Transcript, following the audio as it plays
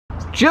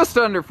Just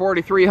under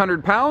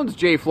 4,300 pounds,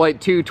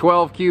 J-Flight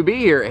 212 QB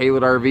here at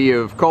Haylett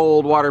RV of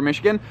Coldwater,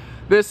 Michigan.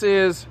 This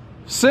is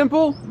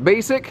simple,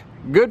 basic,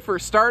 good for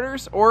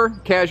starters or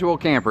casual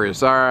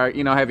campers.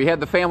 You know, have you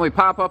had the family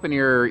pop up and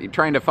you're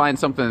trying to find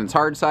something that's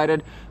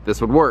hard-sided? This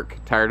would work.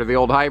 Tired of the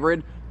old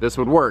hybrid? This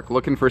would work.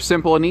 Looking for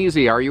simple and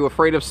easy? Are you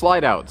afraid of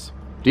slide-outs?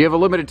 Do you have a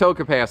limited tow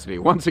capacity?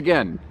 Once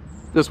again,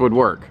 this would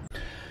work.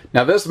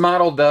 Now this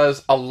model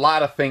does a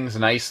lot of things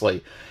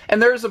nicely.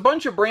 And there's a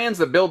bunch of brands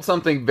that build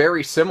something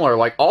very similar.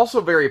 Like also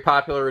very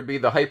popular would be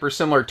the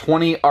hyper-similar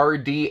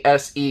 20RD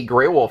SE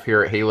Grey Wolf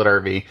here at Haylett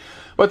RV.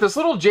 But this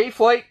little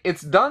J-Flight,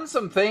 it's done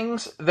some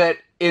things that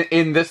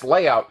in this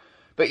layout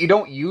that you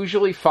don't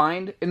usually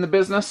find in the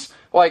business.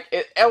 Like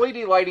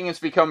LED lighting has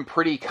become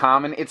pretty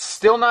common. It's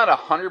still not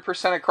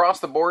 100% across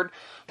the board,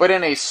 but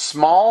in a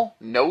small,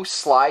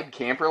 no-slide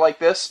camper like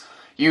this,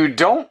 you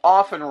don't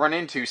often run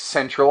into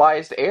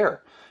centralized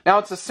air. Now,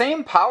 it's the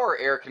same power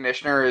air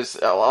conditioner as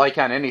like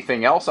on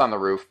anything else on the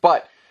roof,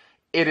 but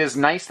it is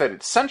nice that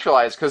it's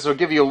centralized because it'll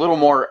give you a little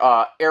more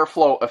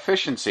airflow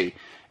efficiency.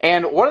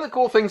 And one of the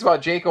cool things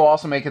about Jayco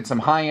also making some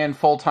high-end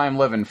full-time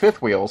living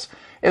fifth wheels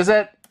is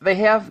that they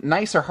have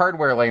nicer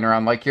hardware laying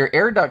around. Like your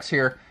air ducts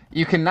here,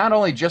 you can not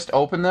only just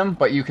open them,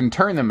 but you can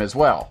turn them as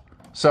well.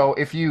 So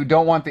if you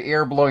don't want the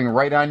air blowing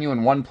right on you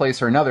in one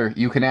place or another,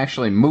 you can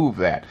actually move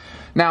that.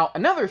 Now,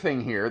 another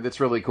thing here that's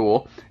really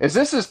cool is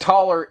this is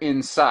taller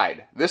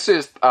inside. This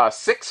is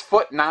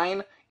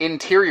 6'9"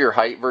 interior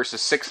height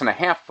versus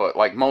 6.5 foot,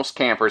 like most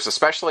campers,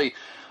 especially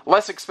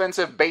less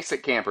expensive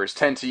basic campers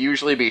tend to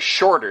usually be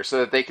shorter so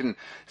that they can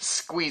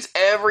squeeze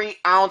every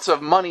ounce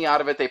of money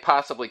out of it they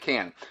possibly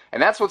can.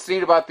 And that's what's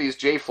neat about these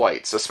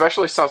J-Flights,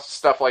 especially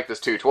stuff like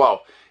this 212.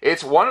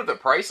 It's one of the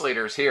price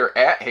leaders here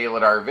at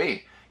Haylett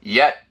RV,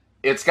 yet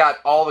it's got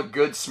all the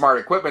good smart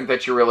equipment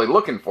that you're really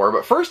looking for.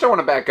 But first I want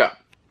to back up.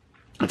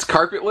 It's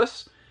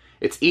carpetless,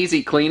 it's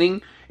easy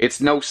cleaning,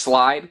 it's no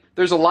slide.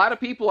 There's a lot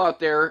of people out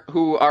there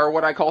who are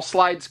what I call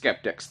slide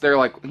skeptics. They're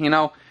like, you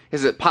know,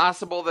 is it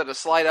possible that a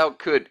slide out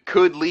could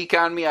leak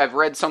on me? I've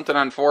read something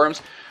on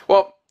forums.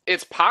 Well,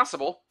 it's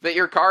possible that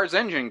your car's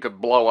engine could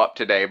blow up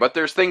today, but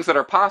there's things that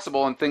are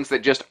possible and things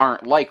that just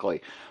aren't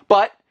likely.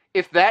 But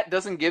if that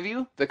doesn't give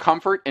you the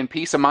comfort and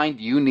peace of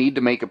mind you need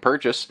to make a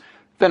purchase,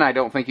 then I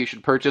don't think you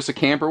should purchase a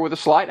camper with a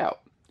slide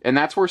out. And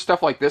that's where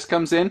stuff like this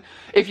comes in.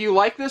 If you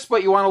like this,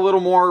 but you want a little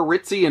more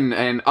ritzy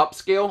and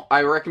upscale,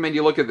 I recommend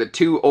you look at the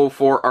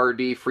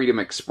 204RD Freedom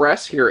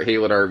Express here at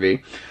Haylett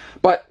RV.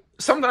 But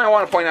something I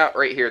want to point out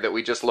right here that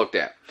we just looked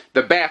at.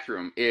 The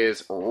bathroom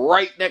is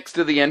right next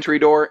to the entry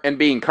door, and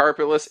being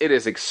carpetless, it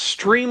is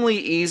extremely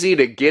easy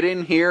to get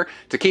in here,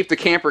 to keep the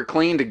camper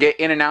clean, to get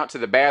in and out to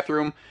the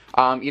bathroom.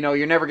 You know,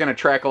 you're never going to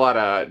track a lot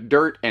of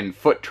dirt and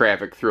foot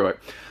traffic through it.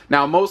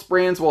 Now, most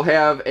brands will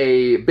have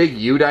a big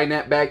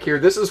U-dinette back here.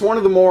 This is one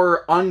of the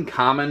more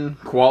uncommon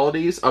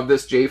qualities of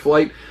this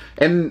J-Flight,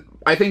 and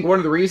I think one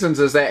of the reasons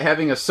is that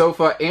having a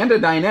sofa and a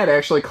dinette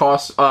actually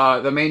costs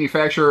the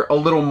manufacturer a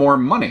little more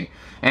money.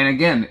 And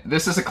again,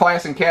 this is a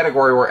class and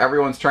category where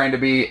everyone's trying to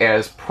be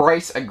as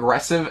price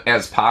aggressive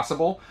as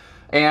possible.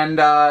 And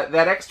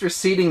that extra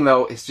seating,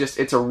 though, is just,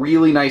 it's a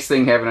really nice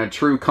thing having a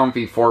true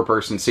comfy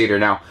four-person seater.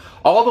 Now,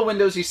 all the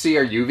windows you see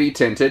are UV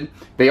tinted.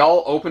 They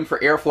all open for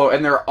airflow,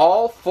 and they're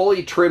all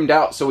fully trimmed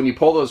out, so when you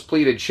pull those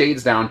pleated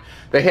shades down,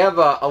 they have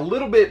a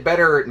little bit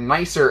better,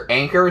 nicer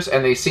anchors,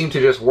 and they seem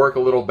to just work a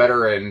little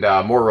better and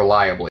more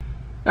reliably.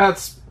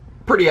 That's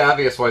pretty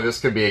obvious why this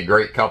could be a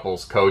great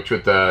couples coach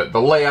with the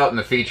layout and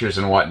the features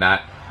and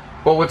whatnot.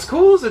 But what's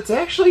cool is it's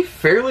actually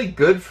fairly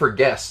good for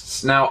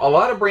guests. Now, a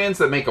lot of brands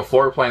that make a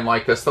floor plan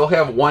like this, they'll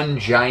have one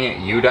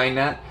giant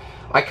U-dinette.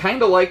 I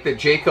kind of like that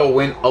Jayco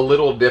went a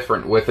little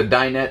different with a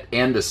dinette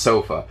and a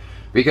sofa.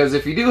 Because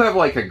if you do have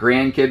like a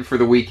grandkid for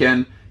the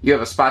weekend, you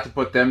have a spot to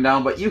put them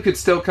down, but you could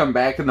still come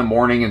back in the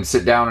morning and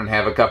sit down and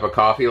have a cup of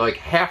coffee. Like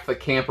half the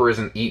camper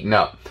isn't eaten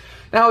up.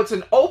 Now, it's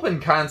an open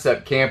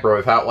concept camper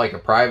without like a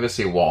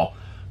privacy wall.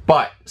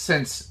 But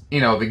since,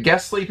 you know, the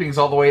guest sleeping's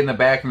all the way in the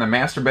back and the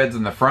master bed's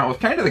in the front with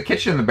kind of the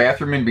kitchen and the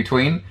bathroom in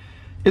between,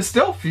 it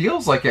still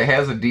feels like it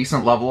has a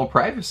decent level of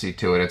privacy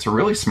to it. It's a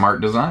really smart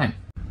design.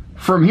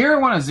 From here, I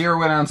want to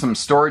zero in on some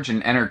storage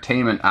and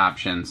entertainment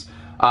options.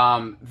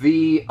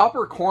 The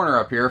upper corner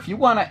up here, if you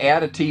want to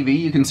add a TV,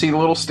 you can see the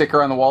little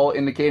sticker on the wall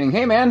indicating,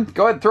 hey man,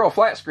 go ahead and throw a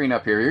flat screen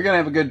up here. You're going to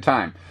have a good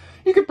time.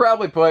 You could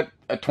probably put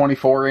a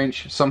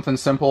 24-inch, something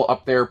simple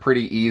up there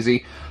pretty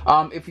easy.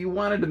 If you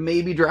wanted to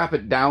maybe drop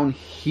it down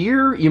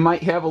here, you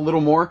might have a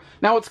little more.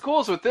 Now what's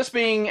cool is with this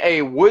being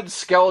a wood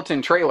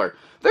skeleton trailer,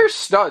 there's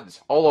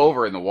studs all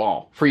over in the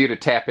wall for you to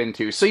tap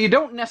into. So you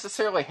don't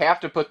necessarily have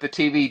to put the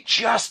TV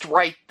just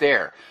right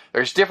there.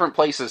 There's different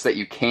places that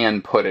you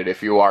can put it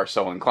if you are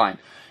so inclined.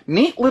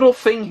 Neat little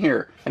thing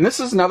here, and this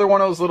is another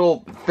one of those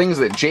little things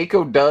that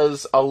Jayco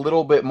does a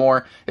little bit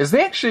more, is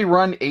they actually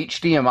run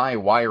HDMI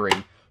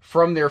wiring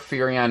from their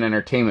Furrion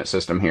entertainment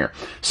system here.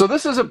 So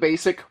this is a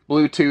basic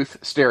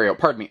Bluetooth stereo,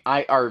 pardon me,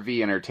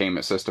 IRV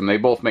entertainment system. They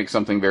both make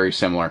something very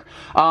similar.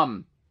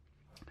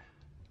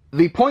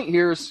 The point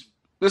here is,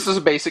 this is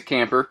a basic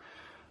camper.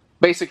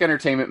 basic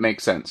entertainment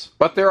makes sense.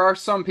 But there are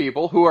some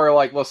people who are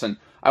like, listen,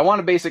 I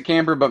want a basic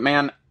camper, but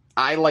man,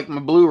 I like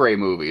my Blu-ray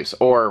movies,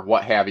 or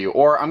what have you,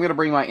 or I'm going to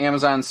bring my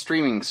Amazon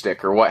streaming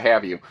stick, or what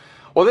have you.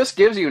 Well, this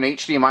gives you an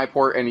HDMI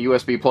port and a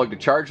USB plug to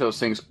charge those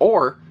things,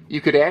 or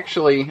you could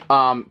actually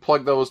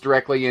plug those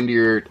directly into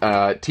your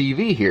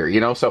TV here,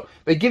 you know? So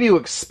they give you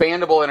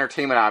expandable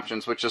entertainment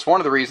options, which is one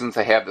of the reasons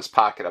I have this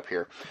pocket up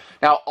here.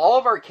 Now, all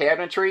of our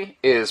cabinetry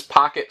is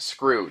pocket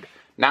screwed,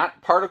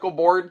 not particle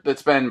board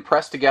that's been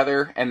pressed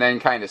together and then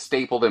kind of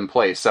stapled in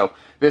place. So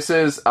this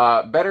is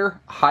better,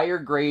 higher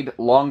grade,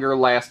 longer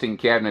lasting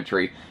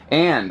cabinetry.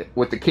 And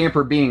with the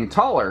camper being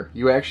taller,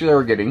 you actually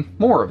are getting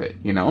more of it,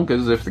 you know,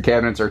 because if the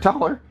cabinets are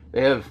taller,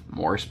 they have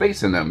more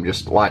space in them,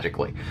 just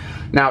logically.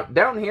 Now,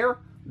 down here,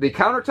 the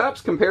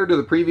countertops compared to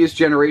the previous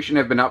generation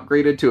have been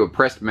upgraded to a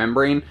pressed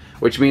membrane,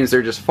 which means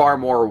they're just far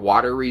more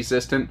water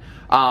resistant.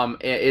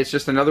 It's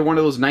just another one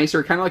of those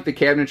nicer, kind of like the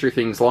cabinetry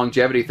things,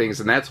 longevity things,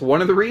 and that's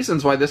one of the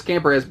reasons why this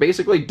camper has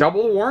basically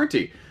double the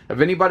warranty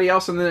of anybody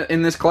else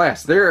in this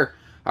class. There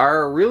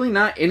are really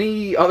not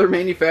any other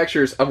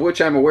manufacturers of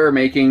which I'm aware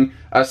making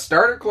a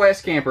starter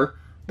class camper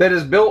that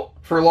is built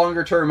for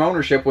longer term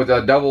ownership with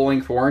a double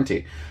length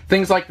warranty.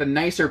 Things like the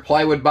nicer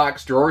plywood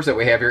box drawers that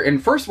we have here,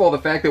 and first of all, the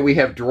fact that we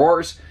have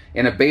drawers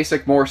in a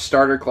basic, more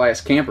starter class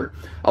camper.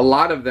 A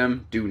lot of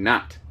them do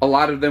not. A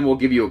lot of them will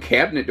give you a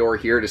cabinet door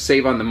here to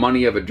save on the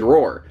money of a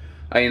drawer.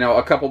 You know,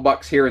 a couple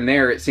bucks here and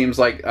there, it seems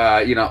like,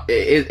 you know,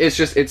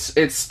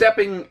 it's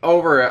stepping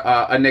over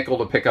a nickel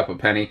to pick up a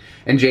penny,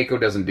 and Jayco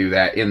doesn't do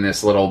that in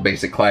this little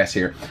basic class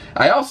here.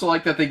 I also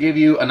like that they give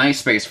you a nice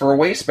space for a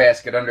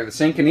wastebasket under the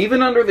sink and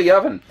even under the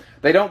oven.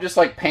 They don't just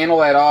like panel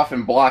that off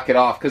and block it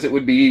off because it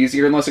would be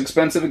easier and less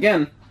expensive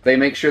again. They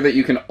make sure that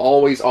you can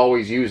always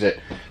use it.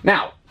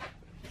 Now,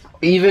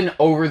 even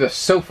over the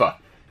sofa,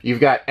 you've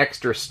got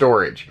extra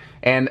storage.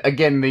 And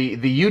again, the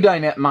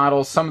UDinet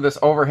models, some of this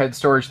overhead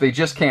storage, they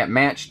just can't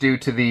match due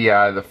to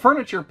the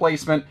furniture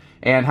placement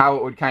and how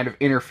it would kind of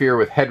interfere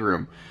with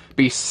headroom.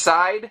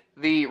 Beside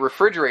the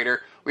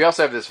refrigerator, we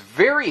also have this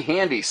very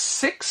handy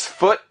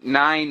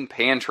 6'9"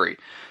 pantry.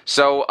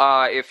 So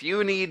if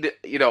you need,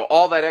 you know,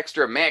 all that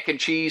extra mac and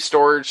cheese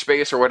storage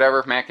space or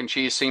whatever, mac and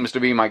cheese seems to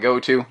be my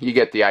go-to, you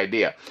get the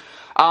idea.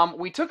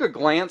 We took a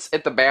glance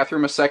at the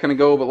bathroom a second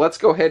ago, but let's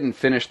go ahead and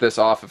finish this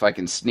off if I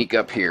can sneak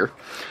up here.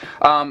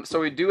 So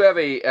we do have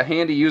a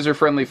handy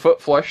user-friendly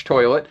foot flush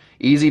toilet,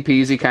 easy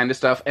peasy kind of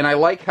stuff, and I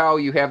like how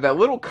you have that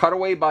little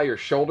cutaway by your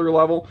shoulder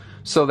level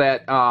so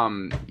that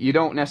you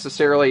don't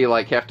necessarily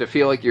like have to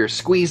feel like you're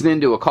squeezing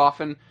into a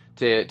coffin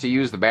to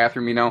use the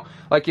bathroom, you know.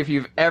 Like if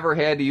you've ever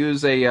had to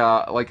use a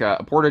like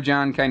a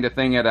porta-john kind of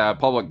thing at a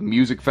public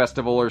music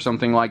festival or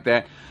something like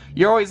that,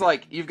 you're always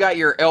like, you've got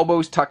your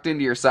elbows tucked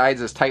into your sides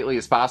as tightly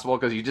as possible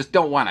because you just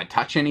don't want to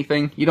touch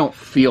anything. You don't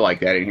feel like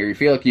that in here. You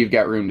feel like you've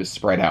got room to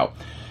spread out.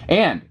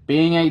 And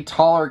being a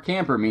taller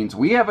camper means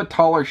we have a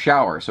taller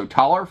shower. So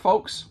taller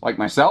folks like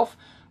myself,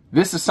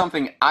 this is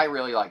something I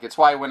really like. It's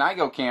why when I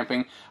go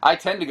camping, I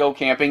tend to go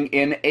camping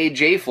in a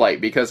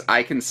J-Flight because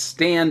I can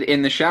stand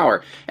in the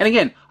shower. And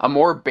again, a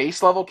more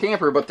base level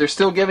camper, but they're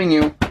still giving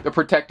you the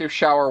protective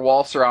shower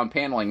wall surround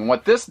paneling. And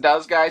what this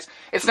does, guys,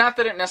 it's not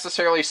that it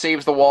necessarily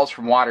saves the walls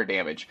from water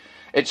damage.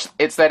 It's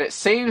that it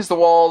saves the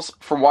walls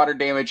from water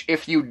damage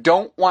if you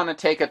don't want to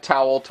take a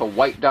towel to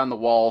wipe down the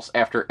walls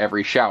after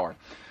every shower.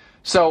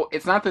 So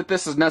it's not that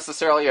this is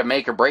necessarily a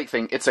make or break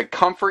thing. It's a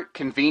comfort,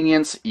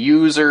 convenience,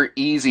 user,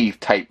 easy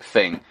type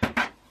thing.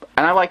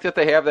 And I like that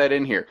they have that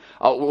in here.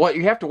 What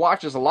you have to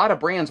watch is a lot of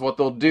brands, what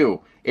they'll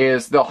do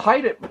is they'll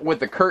hide it with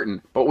the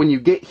curtain, but when you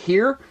get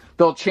here,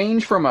 they'll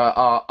change from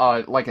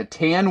like a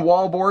tan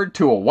wallboard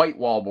to a white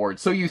wallboard.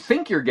 So you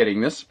think you're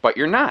getting this, but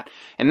you're not.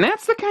 And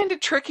that's the kind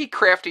of tricky,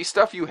 crafty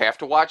stuff you have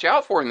to watch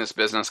out for in this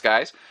business,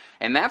 guys.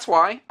 And that's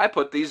why I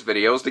put these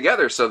videos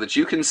together, so that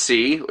you can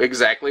see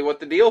exactly what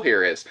the deal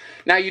here is.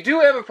 Now, you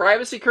do have a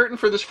privacy curtain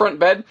for this front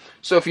bed,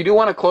 so if you do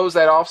want to close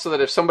that off so that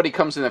if somebody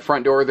comes in the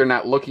front door, they're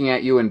not looking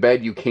at you in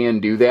bed, you can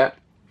do that.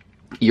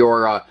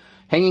 Your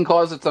hanging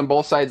closets on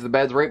both sides of the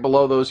beds. Right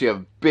below those, you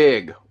have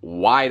big,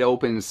 wide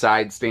open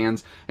side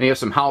stands, and you have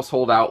some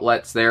household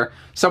outlets there.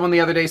 Someone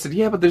the other day said,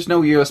 yeah, but there's no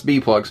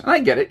USB plugs. And I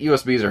get it,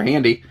 USBs are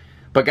handy.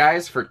 But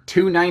guys, for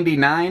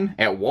 $2.99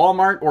 at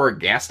Walmart or a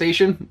gas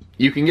station,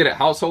 you can get a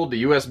household to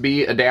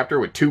USB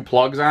adapter with 2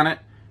 plugs on it.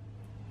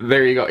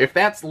 There you go. If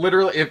that's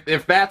literally,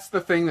 if that's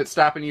the thing that's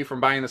stopping you from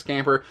buying this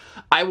camper,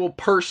 I will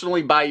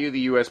personally buy you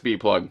the USB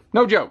plug.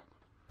 No joke.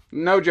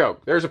 No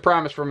joke. There's a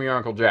promise from your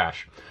Uncle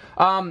Josh.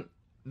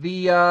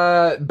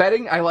 The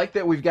bedding, I like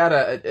that we've got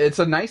it's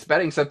a nice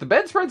bedding set. The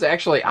bedspread's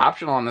actually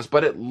optional on this,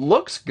 but it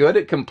looks good.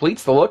 It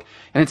completes the look,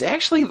 and it's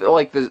actually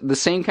like the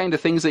same kind of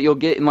things that you'll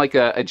get in like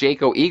a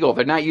Jayco Eagle.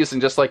 They're not using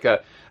just like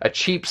a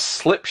cheap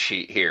slip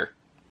sheet here.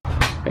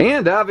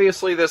 And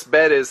obviously this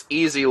bed is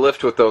easy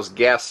lift with those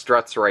gas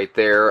struts right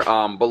there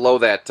below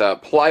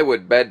that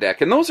plywood bed deck.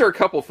 And those are a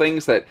couple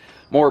things that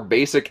more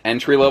basic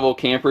entry-level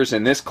campers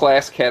in this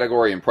class,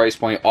 category, and price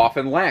point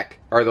often lack,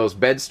 are those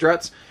bed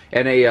struts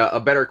and a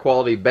better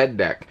quality bed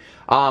deck.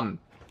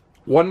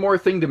 One more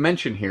thing to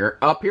mention here.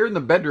 Up here in the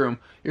bedroom,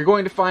 you're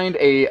going to find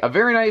a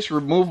very nice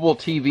removable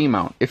TV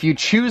mount. If you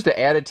choose to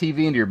add a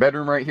TV into your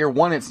bedroom right here,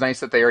 one, it's nice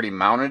that they already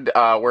mounted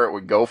where it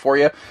would go for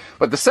you.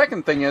 But the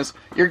second thing is,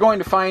 you're going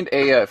to find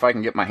a, if I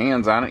can get my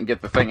hands on it and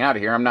get the thing out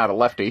of here, I'm not a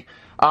lefty.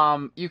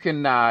 You've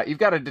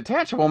got a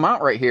detachable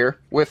mount right here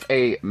with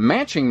a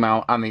matching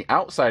mount on the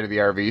outside of the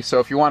RV. So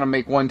if you want to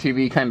make one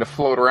TV kind of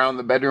float around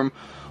the bedroom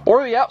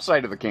or the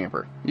outside of the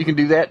camper, you can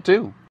do that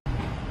too.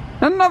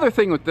 Another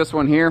thing with this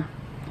one here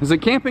is that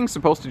camping's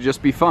supposed to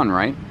just be fun,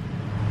 right?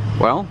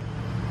 Well,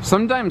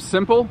 sometimes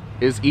simple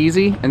is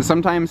easy, and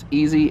sometimes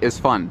easy is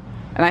fun.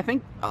 And I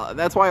think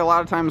that's why a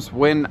lot of times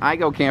when I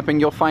go camping,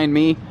 you'll find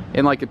me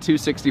in like a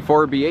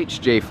 264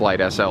 BH J-Flight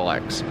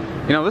SLX.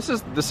 You know, this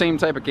is the same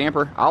type of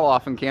camper I'll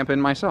often camp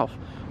in myself.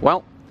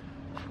 Well,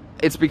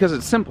 it's because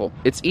it's simple,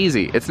 it's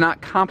easy, it's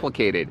not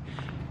complicated.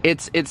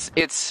 It's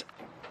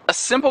a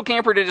simple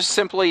camper to just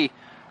simply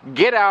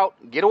get out,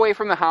 get away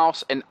from the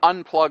house, and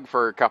unplug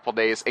for a couple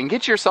days, and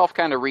get yourself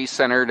kind of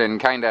recentered and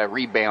kind of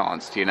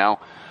rebalanced, you know.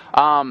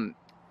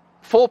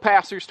 Full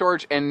pass-through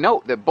storage, and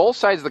note that both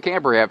sides of the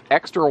camper have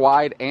extra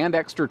wide and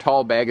extra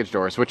tall baggage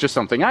doors, which is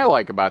something I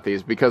like about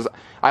these, because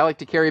I like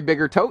to carry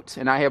bigger totes,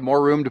 and I have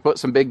more room to put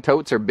some big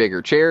totes or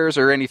bigger chairs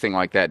or anything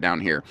like that down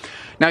here.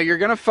 Now, you're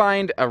going to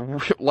find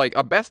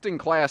a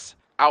best-in-class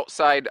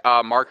outside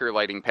marker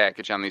lighting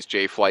package on these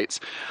J-Flights.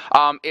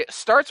 It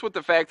starts with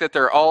the fact that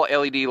they're all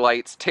LED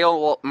lights,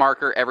 tail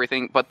marker,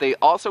 everything, but they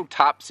also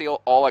top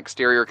seal all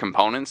exterior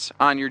components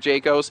on your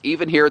Jaycos,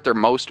 even here at their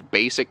most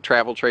basic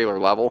travel trailer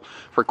level,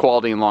 for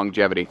quality and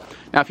longevity.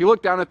 Now, if you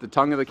look down at the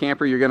tongue of the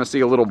camper, you're going to see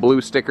a little blue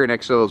sticker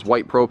next to those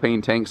white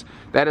propane tanks.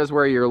 That is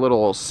where your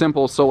little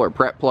simple solar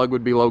prep plug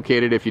would be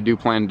located if you do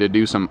plan to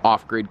do some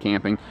off-grid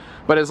camping.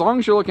 But as long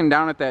as you're looking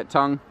down at that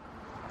tongue,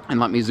 and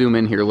let me zoom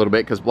in here a little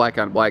bit because black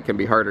on black can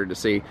be harder to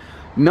see.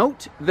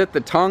 Note that the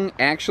tongue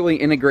actually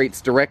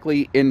integrates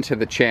directly into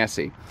the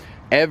chassis.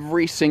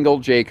 Every single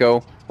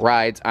Jayco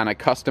rides on a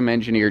custom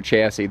engineered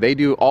chassis. They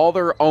do all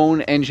their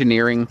own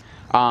engineering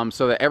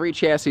so that every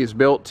chassis is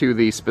built to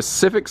the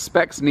specific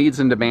specs, needs,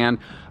 and demand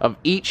of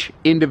each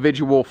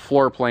individual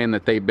floor plan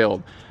that they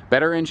build.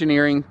 Better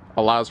engineering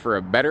allows for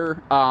a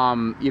better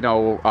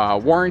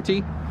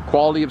warranty,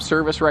 quality of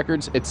service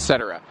records,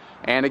 etc.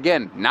 And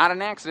again, not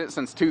an accident.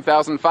 Since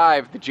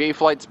 2005, the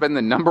J-Flight's been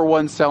the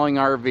 #1 selling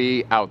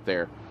RV out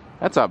there.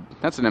 That's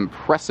an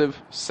impressive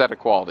set of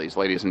qualities,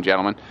 ladies and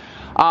gentlemen.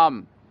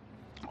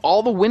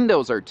 All the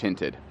windows are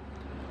tinted.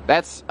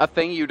 That's a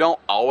thing you don't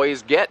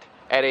always get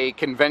at a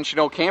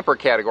conventional camper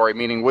category,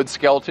 meaning wood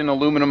skeleton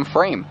aluminum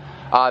frame.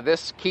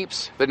 This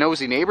keeps the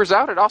nosy neighbors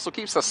out. It also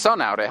keeps the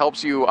sun out. It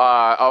helps you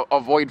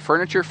avoid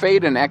furniture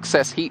fade and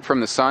excess heat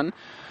from the sun.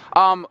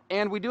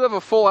 And we do have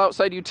a full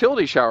outside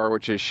utility shower,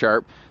 which is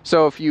sharp.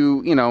 So if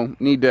you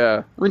need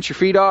to rinse your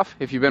feet off,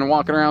 if you've been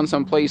walking around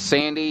someplace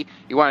sandy,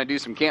 you want to do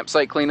some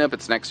campsite cleanup,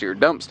 it's next to your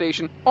dump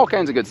station, all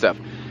kinds of good stuff.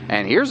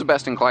 And here's a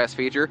best-in-class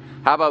feature.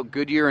 How about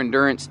Goodyear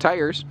Endurance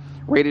tires?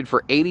 Rated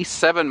for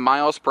 87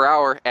 miles per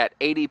hour at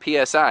 80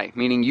 PSI,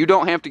 meaning you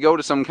don't have to go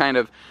to some kind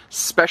of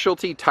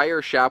specialty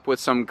tire shop with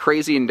some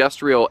crazy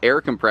industrial air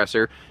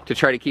compressor to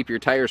try to keep your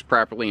tires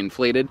properly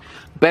inflated.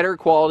 Better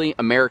quality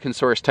American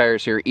source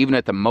tires here, even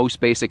at the most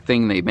basic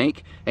thing they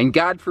make. And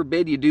God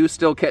forbid you do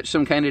still catch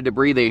some kind of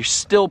debris, they're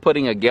still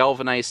putting a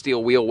galvanized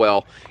steel wheel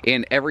well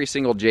in every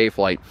single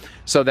J-Flight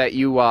so that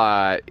you,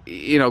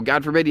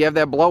 God forbid you have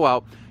that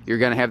blowout, you're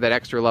going to have that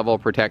extra level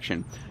of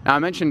protection. Now, I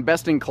mentioned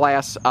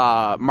best-in-class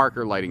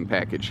marker lighting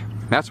package.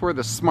 That's where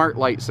the Smart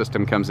Light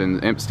system comes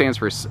in. It stands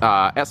for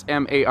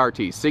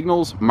SMART,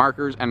 Signals,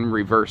 Markers, and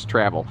Reverse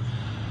Travel.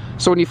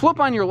 So when you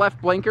flip on your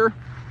left blinker,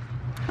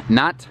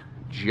 not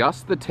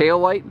just the tail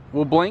light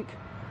will blink,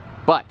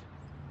 but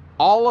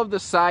all of the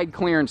side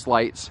clearance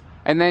lights,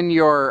 and then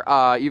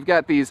you've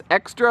got these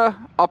extra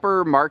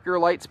upper marker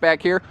lights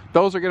back here.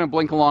 Those are going to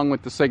blink along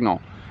with the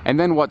signal. And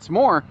then what's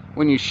more,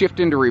 when you shift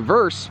into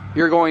reverse,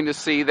 you're going to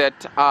see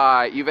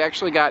that you've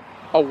actually got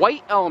a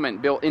white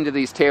element built into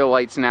these tail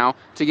lights now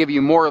to give you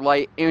more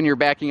light when you're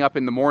backing up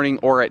in the morning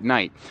or at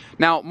night.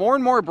 Now, more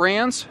and more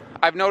brands,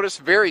 I've noticed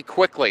very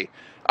quickly,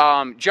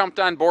 jumped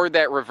on board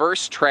that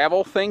reverse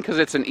travel thing because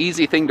it's an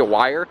easy thing to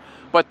wire.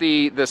 But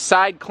the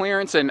side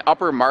clearance and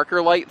upper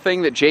marker light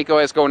thing that Jayco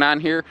has going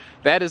on here,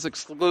 that is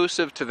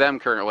exclusive to them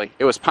currently.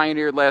 It was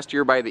pioneered last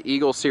year by the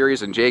Eagle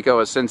series, and Jayco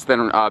has since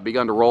then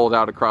begun to roll it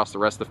out across the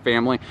rest of the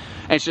family.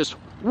 And it's just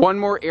one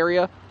more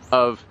area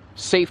of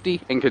safety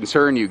and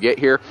concern you get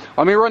here.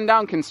 Let me run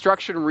down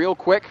construction real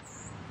quick,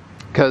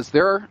 because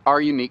there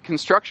are unique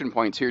construction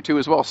points here too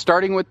as well.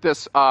 Starting with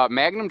this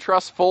Magnum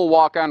Truss full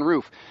walk-on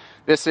roof.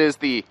 This is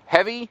the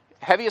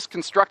heaviest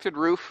constructed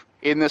roof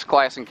in this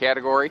class and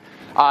category.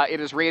 It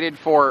is rated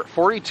for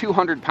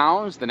 4,200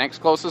 pounds. The next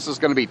closest is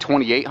going to be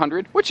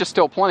 2,800, which is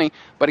still plenty.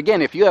 But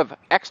again, if you have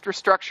extra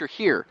structure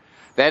here,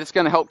 that is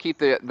going to help keep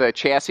the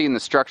chassis and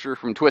the structure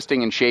from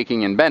twisting and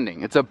shaking and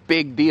bending. It's a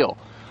big deal.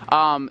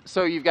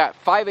 So you've got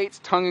 5/8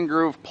 tongue and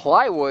groove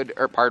plywood,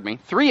 or pardon me,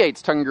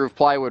 3/8 tongue and groove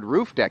plywood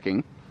roof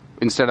decking.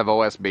 instead of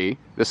OSB.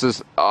 This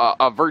is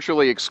a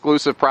virtually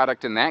exclusive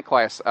product in that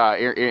class,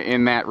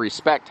 in that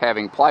respect,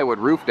 having plywood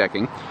roof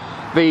decking.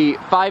 The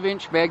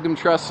 5-inch Magnum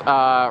Truss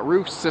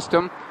roof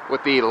system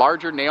with the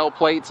larger nail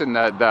plates and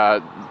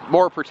the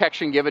more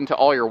protection given to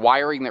all your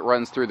wiring that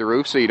runs through the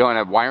roof so you don't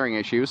have wiring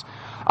issues.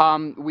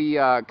 We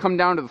come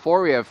down to the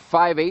floor. We have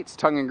 5/8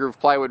 tongue and groove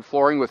plywood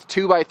flooring with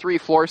 2x3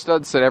 floor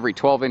studs set every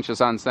 12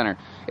 inches on center.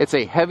 It's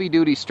a heavy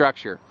duty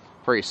structure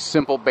for a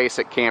simple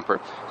basic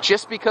camper.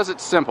 Just because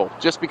it's simple,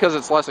 just because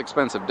it's less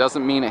expensive,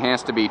 doesn't mean it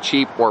has to be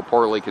cheap or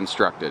poorly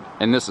constructed.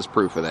 And this is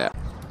proof of that.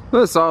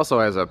 This also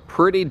has a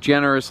pretty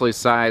generously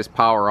sized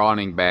power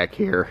awning back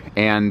here.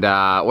 And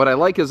what I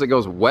like is it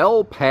goes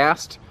well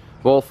past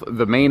both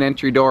the main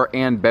entry door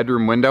and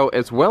bedroom window,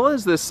 as well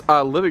as this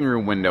living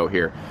room window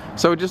here.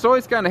 So it just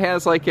always kind of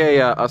has like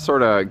a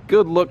sort of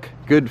good look,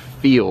 good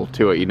feel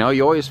to it, you know?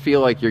 You always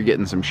feel like you're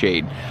getting some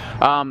shade.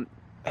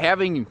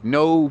 Having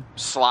no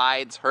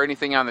slides or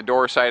anything on the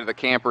door side of the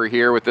camper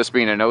here, with this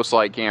being a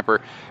no-slide camper,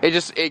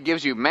 it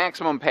gives you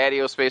maximum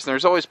patio space, and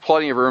there's always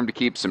plenty of room to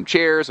keep some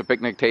chairs, a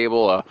picnic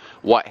table,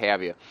 what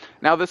have you.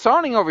 Now this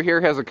awning over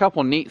here has a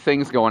couple neat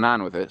things going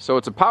on with it. So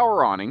it's a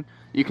power awning.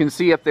 You can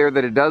see up there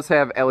that it does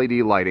have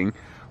LED lighting,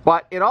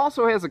 but it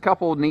also has a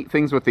couple of neat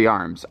things with the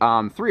arms.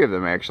 3 of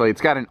them actually.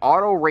 It's got an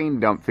auto rain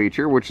dump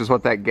feature, which is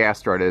what that gas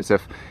strut is.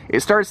 If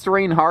it starts to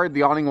rain hard,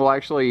 the awning will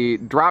actually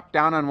drop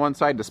down on one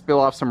side to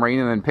spill off some rain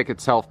and then pick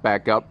itself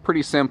back up.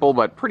 Pretty simple,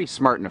 but pretty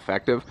smart and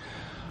effective.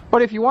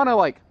 But if you want to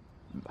like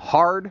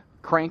hard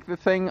crank the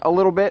thing a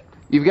little bit,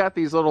 you've got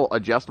these little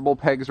adjustable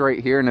pegs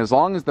right here, and as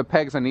long as the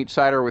pegs on each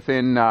side are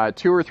within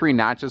 2 or 3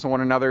 notches of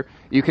one another,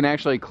 you can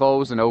actually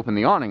close and open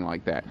the awning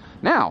like that.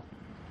 Now,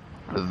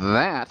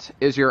 that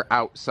is your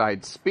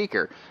outside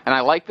speaker, and I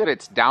like that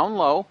it's down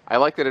low. I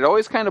like that it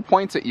always kind of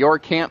points at your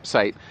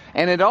campsite,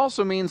 and it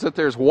also means that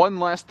there's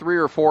one less 3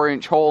 or 4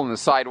 inch hole in the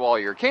sidewall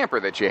of your camper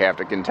that you have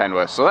to contend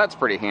with, so that's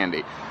pretty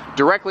handy.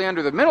 Directly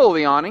under the middle of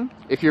the awning,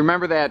 if you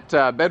remember that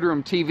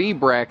bedroom TV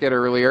bracket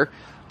earlier,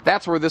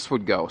 that's where this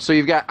would go. So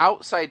you've got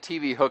outside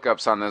TV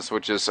hookups on this,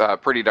 which is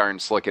pretty darn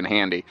slick and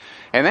handy.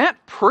 And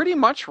that pretty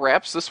much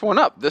wraps this one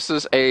up. This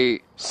is a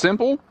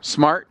simple,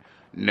 smart,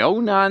 no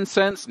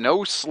nonsense,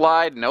 no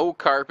slide, no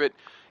carpet,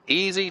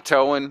 easy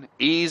towing,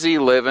 easy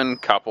living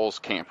couples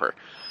camper.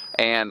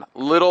 And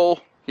little,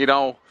 you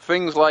know,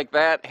 things like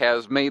that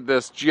has made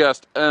this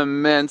just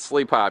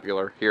immensely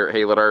popular here at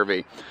Haylett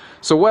RV.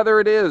 So whether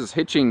it is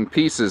hitching,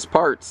 pieces,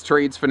 parts,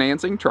 trades,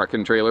 financing, truck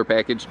and trailer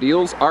package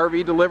deals,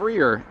 RV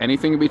delivery, or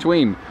anything in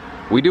between,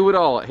 we do it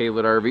all at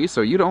Haylett RV, so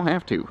you don't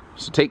have to.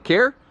 So take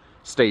care,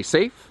 stay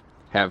safe,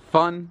 have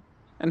fun,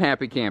 and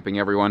happy camping,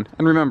 everyone.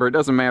 And remember, it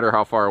doesn't matter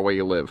how far away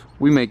you live.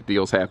 We make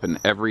deals happen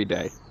every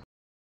day.